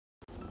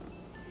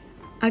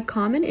A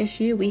common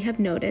issue we have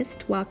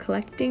noticed while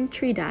collecting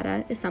tree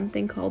data is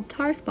something called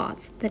tar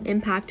spots that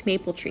impact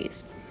maple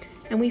trees,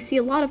 and we see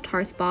a lot of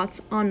tar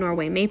spots on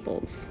Norway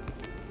maples.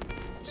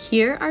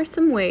 Here are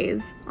some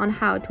ways on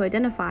how to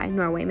identify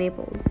Norway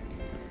maples.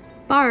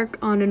 Bark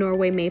on a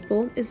Norway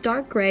maple is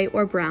dark gray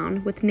or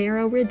brown with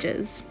narrow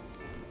ridges.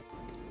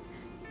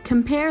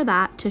 Compare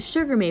that to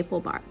sugar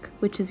maple bark,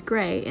 which is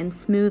gray and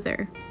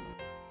smoother.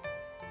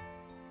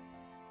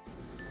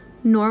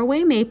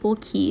 Norway maple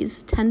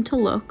keys tend to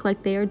look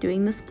like they are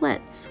doing the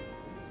splits,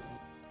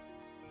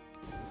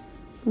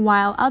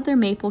 while other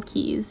maple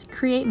keys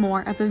create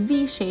more of a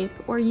V shape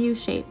or U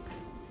shape.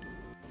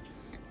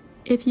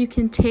 If you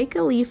can take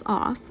a leaf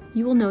off,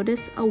 you will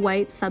notice a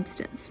white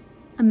substance,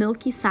 a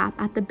milky sap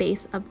at the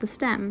base of the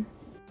stem.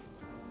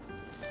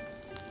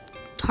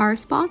 Tar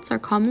spots are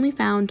commonly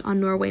found on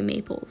Norway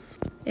maples.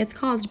 It's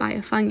caused by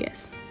a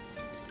fungus.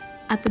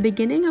 At the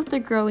beginning of the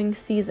growing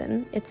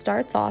season, it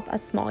starts off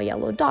as small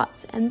yellow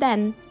dots and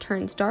then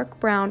turns dark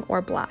brown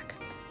or black.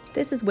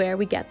 This is where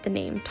we get the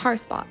name tar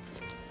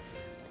spots.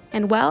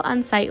 And while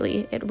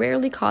unsightly, it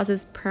rarely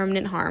causes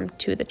permanent harm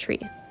to the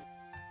tree.